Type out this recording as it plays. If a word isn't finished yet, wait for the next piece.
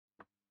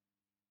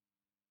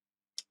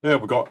Yeah,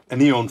 we've got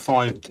an Eon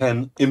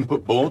 510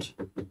 input board.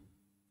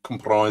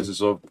 Comprises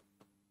of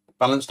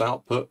balanced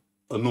output,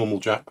 a normal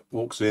jack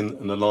walks in,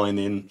 and a line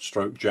in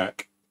stroke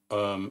jack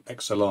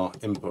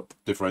XLR input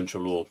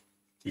differential, or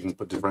you can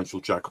put differential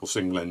jack or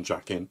single end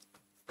jack in.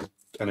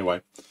 Anyway,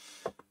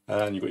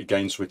 and you've got your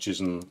gain switches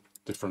and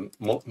different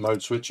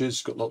mode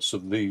switches. Got lots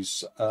of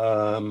these.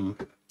 I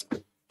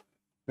think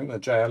they're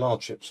JLR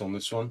chips on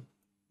this one.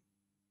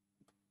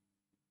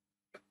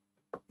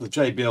 The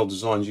JBL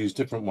designs use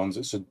different ones.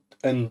 It's a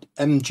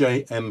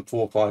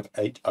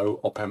MJM4580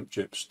 op amp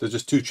chips. They're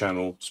just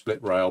 2-channel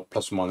split rail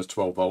plus or minus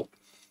 12-volt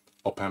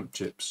op amp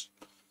chips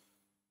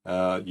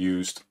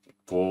used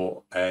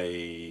for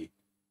a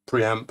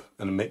preamp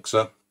and a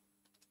mixer,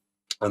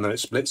 and then it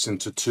splits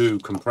into 2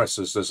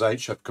 compressors. There's an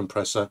HF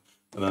compressor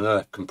and an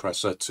LF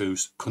compressor to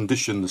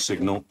condition the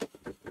signal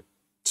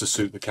to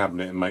suit the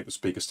cabinet and make the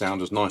speaker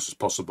sound as nice as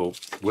possible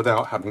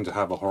without having to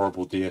have a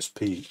horrible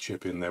DSP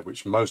chip in there,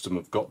 which most of them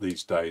have got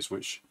these days,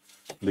 which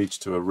leads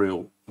to a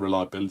real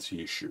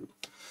reliability issue.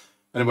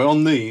 Anyway,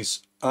 on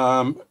these,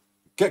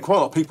 get quite a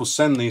lot of people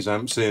send these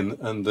amps in,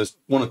 and there's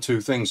one or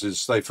two things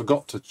is they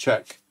forgot to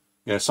check.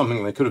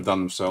 Something they could have done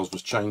themselves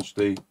was change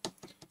the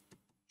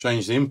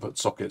input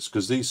sockets,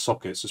 because these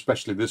sockets,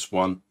 especially this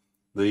one,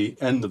 the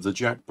end of the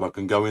jack plug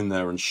can go in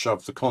there and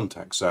shove the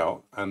contacts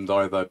out, and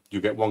either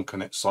you get one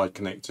side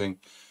connecting,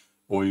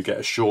 or you get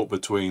a short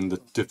between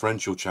the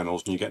differential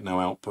channels and you get no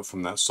output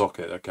from that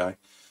socket. Okay,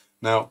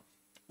 now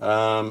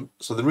so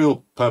the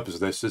real purpose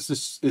of this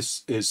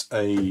is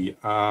a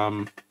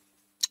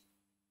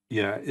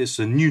it's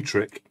a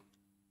Neutrik,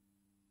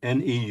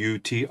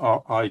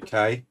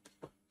 Neutrik.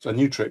 It's a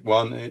Neutrik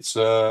one. It's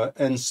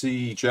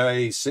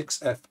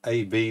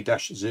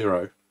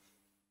NCJ6FAB-0.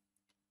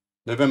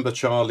 November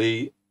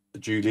Charlie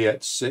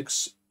Juliet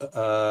 6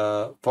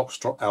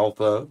 Foxtrot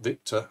Alpha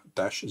Victor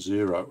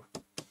 -0.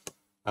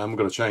 And we're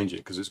going to change it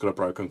because it's got a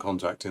broken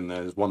contact in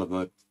there. There's one of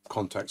the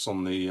contacts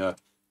on the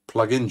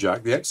plug-in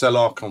jack. The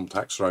XLR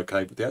contacts are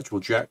okay, but the actual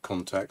jack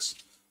contacts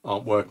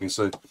aren't working.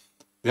 So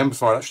the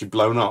amplifier actually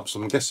blown up.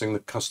 So I'm guessing the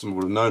customer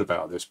would have known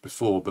about this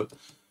before, but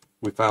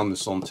we found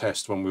this on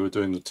test when we were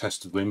doing the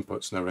test of the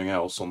inputs and everything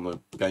else on the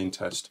gain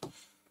test.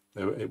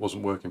 It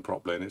wasn't working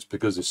properly, and it's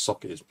because this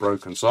socket is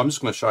broken. So I'm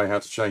just going to show you how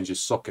to change this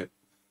socket,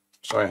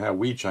 show you how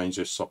we change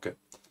this socket.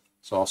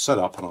 So I'll set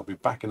up and I'll be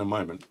back in a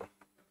moment.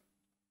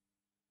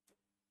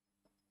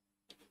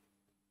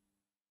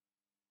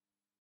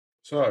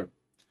 So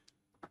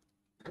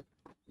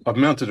I've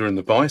mounted her in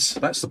the vise.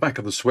 That's the back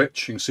of the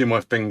switch. You can see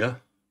my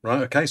finger.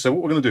 Right, okay, so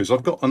what we're going to do is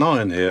I've got an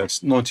iron here, it's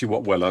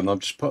 90-watt Weller, and I've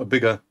just put a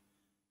bigger,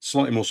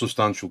 slightly more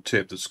substantial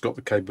tip that's got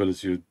the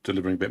capability of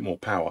delivering a bit more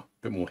power,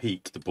 a bit more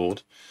heat to the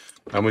board.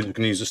 And we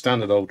can use a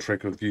standard old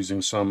trick of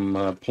using some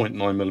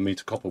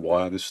 0.9mm copper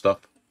wire, this stuff,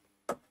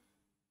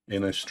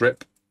 in a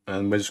strip,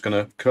 and we're just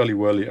going to curly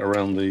whirly it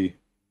around the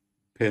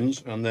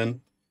pins, and then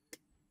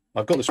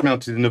I've got this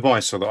mounted in the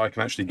vise so that I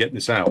can actually get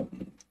this out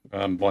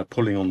by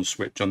pulling on the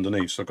switch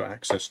underneath, so I've got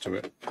access to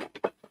it.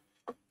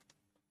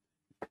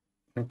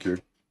 Thank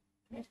you.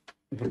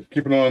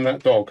 Keep an eye on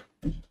that dog.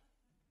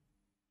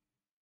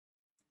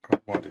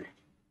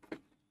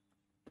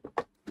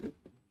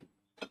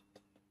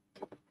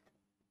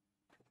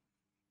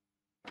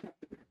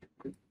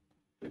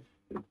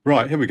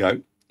 Right, here we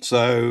go.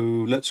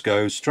 So let's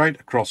go straight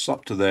across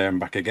up to there and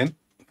back again.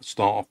 Let's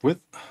start off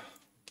with.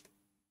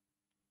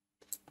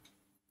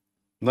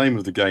 Name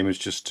of the game is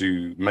just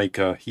to make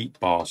a heat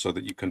bar so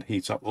that you can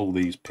heat up all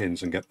these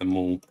pins and get them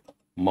all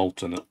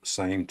molten at the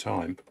same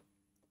time.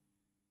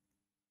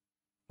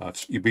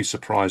 You'd be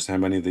surprised how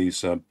many of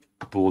these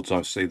boards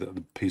I see that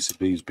the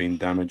PCB has been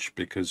damaged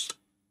because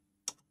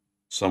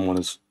someone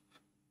has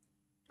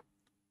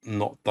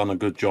not done a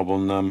good job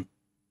on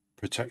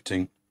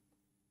protecting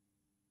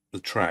the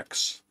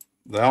tracks.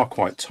 They are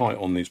quite tight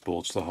on these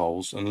boards, the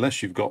holes.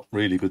 Unless you've got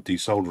really good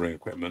desoldering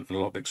equipment and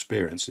a lot of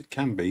experience, it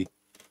can be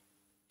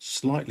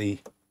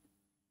slightly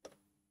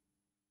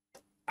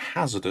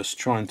hazardous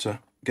trying to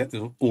get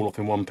it all off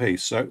in one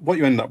piece. So what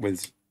you end up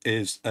with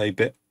is a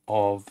bit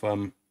of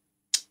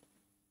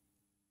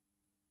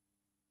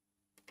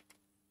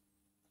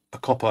a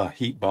copper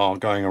heat bar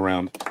going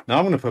around. Now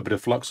I'm going to put a bit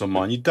of flux on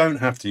mine. You don't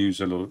have to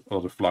use a lot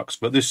of flux,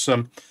 but this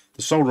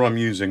the solder I'm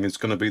using is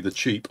going to be the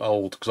cheap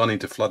old, because I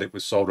need to flood it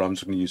with solder. I'm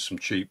just going to use some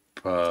cheap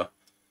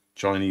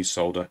Chinese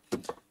solder.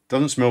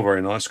 Doesn't smell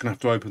very nice. Going to have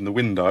to open the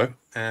window,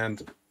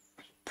 and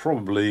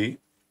probably,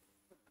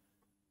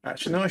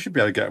 actually no, I should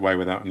be able to get away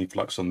without any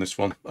flux on this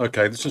one.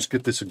 Okay, let's just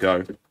give this a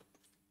go.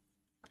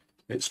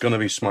 It's going to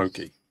be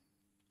smoky,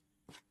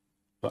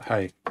 but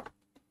hey,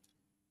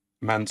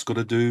 man's got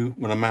to do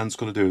when a man's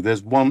got to do.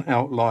 There's one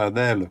outlier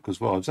there, look,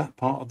 as well. Is that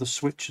part of the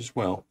switch as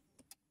well?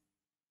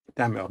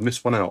 Damn it, I've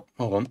missed one out.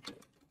 Hold on.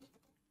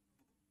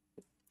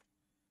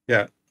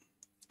 Yeah,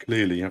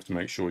 clearly you have to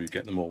make sure you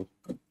get them all,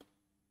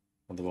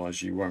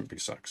 otherwise you won't be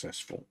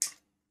successful.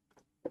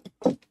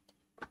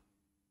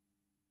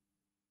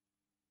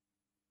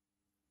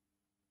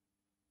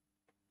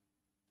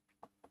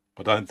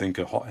 I don't think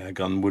a hot air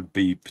gun would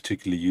be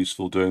particularly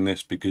useful doing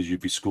this because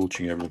you'd be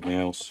scorching everything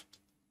else.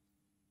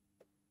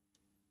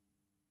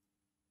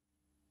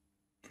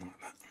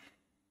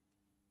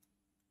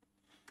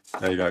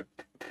 There you go.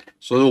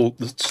 So all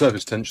the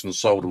surface tension and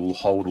solder will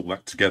hold all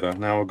that together.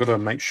 Now I've got to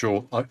make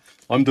sure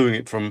I'm doing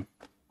it from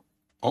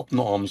not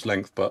arm's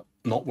length, but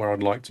not where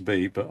I'd like to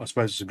be. But I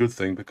suppose it's a good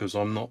thing because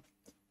I'm not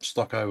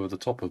stuck over the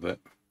top of it.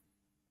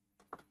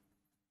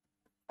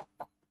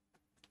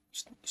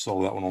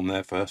 Solder that one on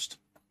there first.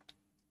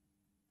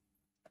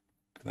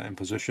 Get that in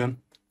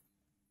position.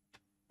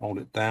 Hold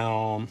it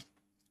down.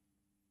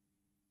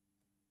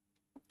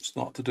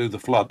 Start to do the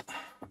flood.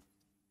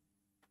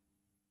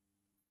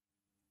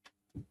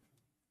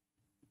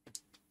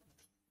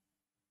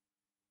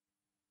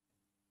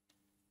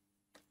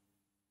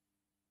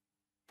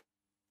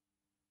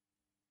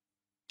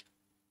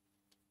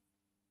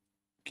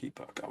 Keep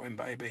her going,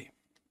 baby.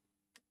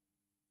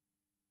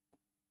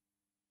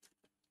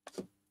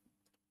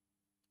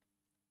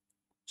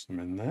 Some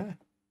in there.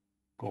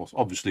 Of course,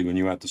 obviously when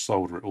you add the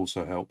solder it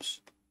also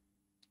helps.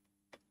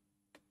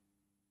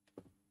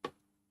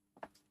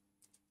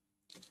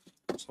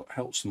 So it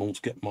helps them all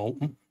to get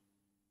molten.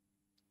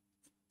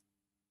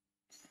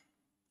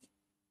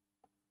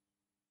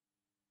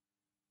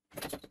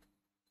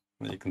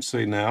 And you can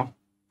see now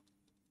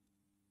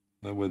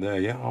that we're there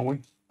yet, are we?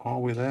 Are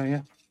we there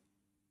yet?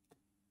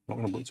 Not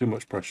going to put too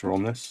much pressure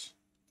on this.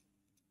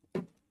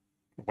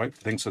 Wait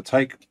for things to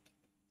take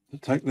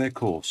their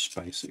course,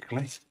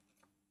 basically.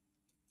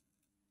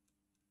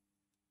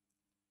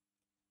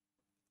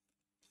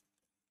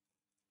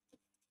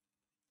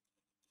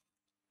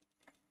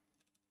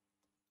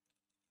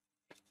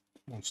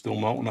 One's still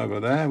molten over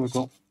there. We've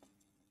got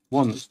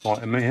one that's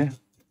fighting me here.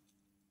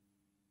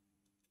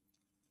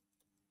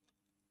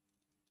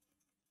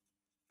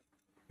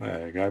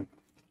 There you go.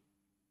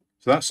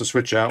 So that's the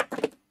switch out.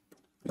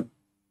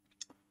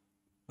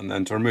 And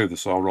then to remove the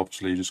solder,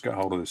 obviously you just get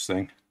hold of this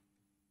thing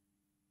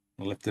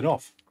and lift it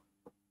off.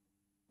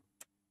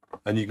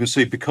 And you can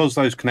see because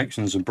those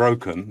connections are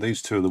broken,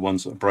 these two are the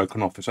ones that are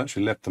broken off. It's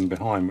actually left them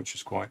behind, which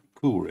is quite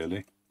cool,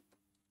 really.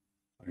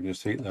 I can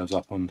just heat those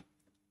up and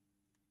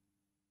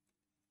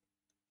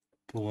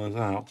pull those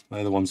out.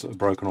 They're the ones that are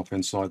broken off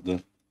inside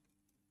the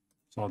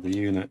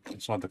unit,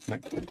 inside the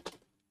connector.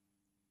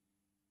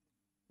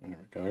 There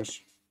it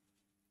goes.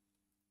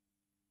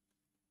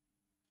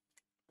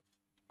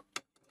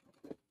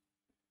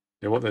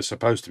 Yeah, what they're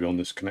supposed to be on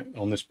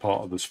this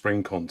part of the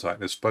spring contact,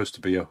 there's supposed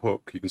to be a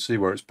hook. You can see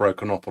where it's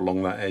broken off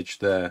along that edge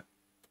there.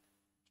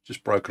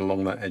 Just broken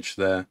along that edge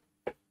there.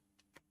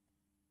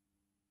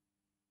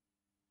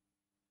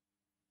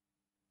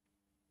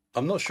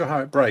 I'm not sure how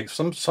it breaks.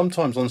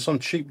 Sometimes on some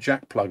cheap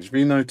jack plugs, have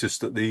you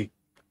noticed that the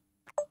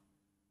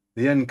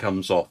end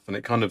comes off and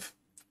it kind of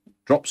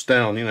drops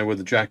down, you know, where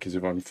the jack is.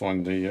 If I can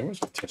find the where's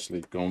the test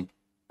lead gone?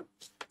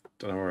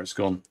 Don't know where it's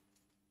gone.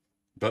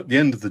 But the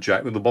end of the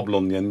jack with the bobble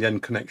on the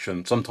end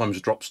connection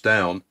sometimes drops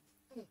down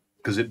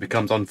because it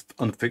becomes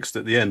unfixed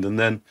at the end, and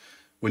then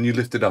when you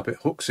lift it up it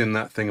hooks in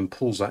that thing and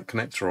pulls that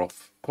connector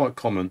off. Quite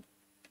common.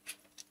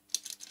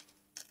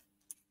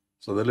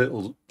 So the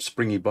little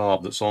springy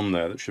barb that's on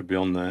there, that should be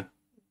on there,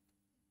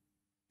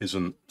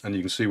 isn't, and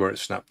you can see where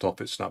it's snapped off.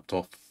 It's snapped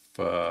off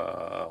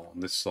on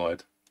this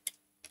side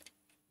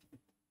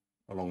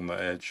along the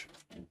edge.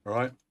 All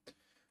right,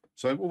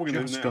 so what we're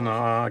going to do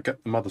now, gonna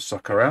get the mother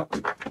sucker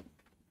out.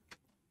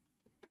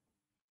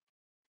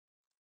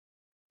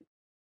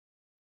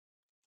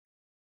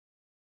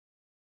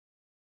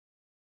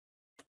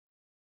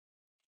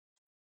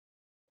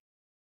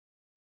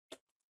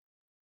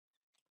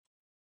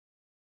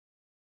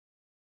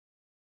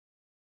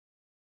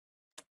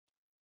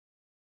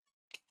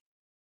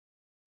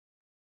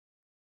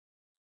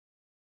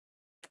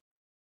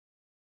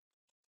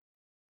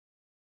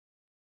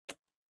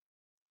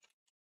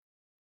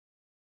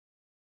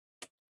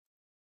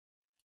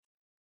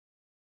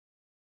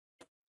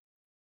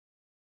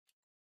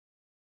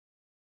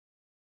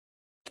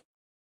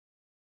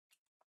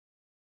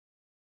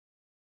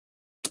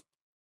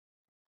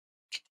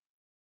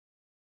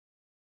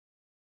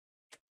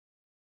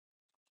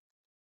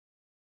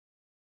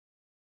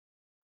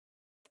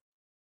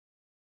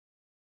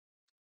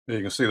 You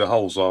can see the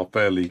holes are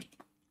fairly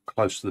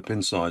close to the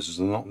pin sizes.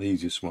 They're not the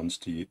easiest ones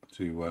to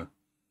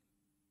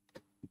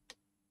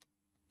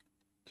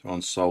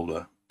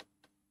unsolder.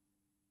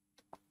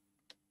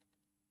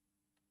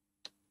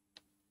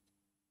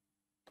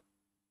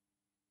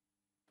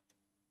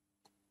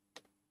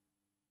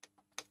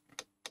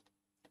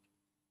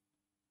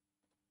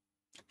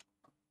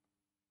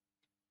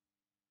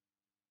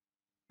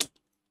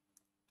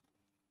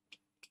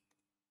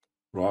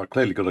 Right, I've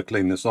clearly got to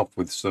clean this off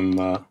with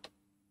some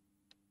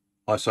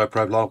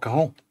isopropyl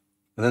alcohol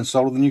and then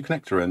solder the new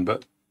connector in,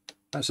 but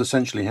that's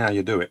essentially how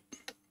you do it.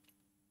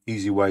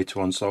 Easy way to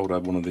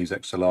unsolder one of these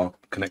XLR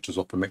connectors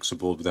off a mixer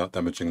board without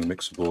damaging the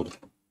mixer board.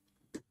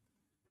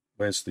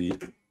 There's the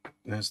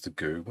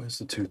goo, where's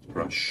the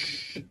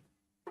toothbrush?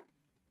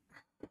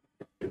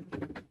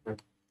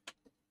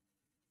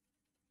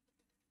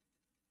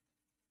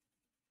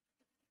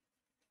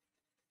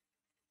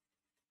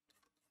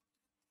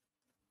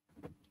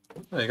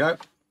 There you go.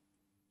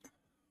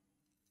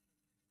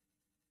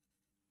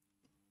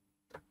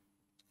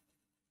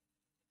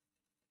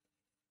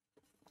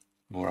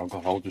 More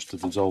alcohol just to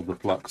dissolve the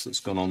flux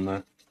that's gone on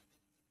there.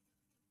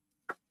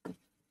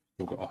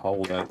 We've got a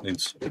hole there that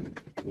needs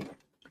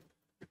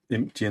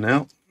emptying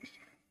out.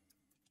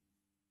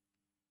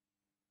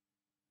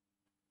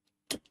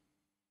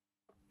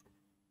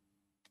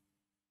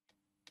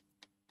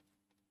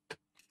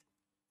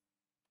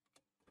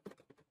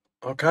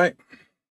 Okay,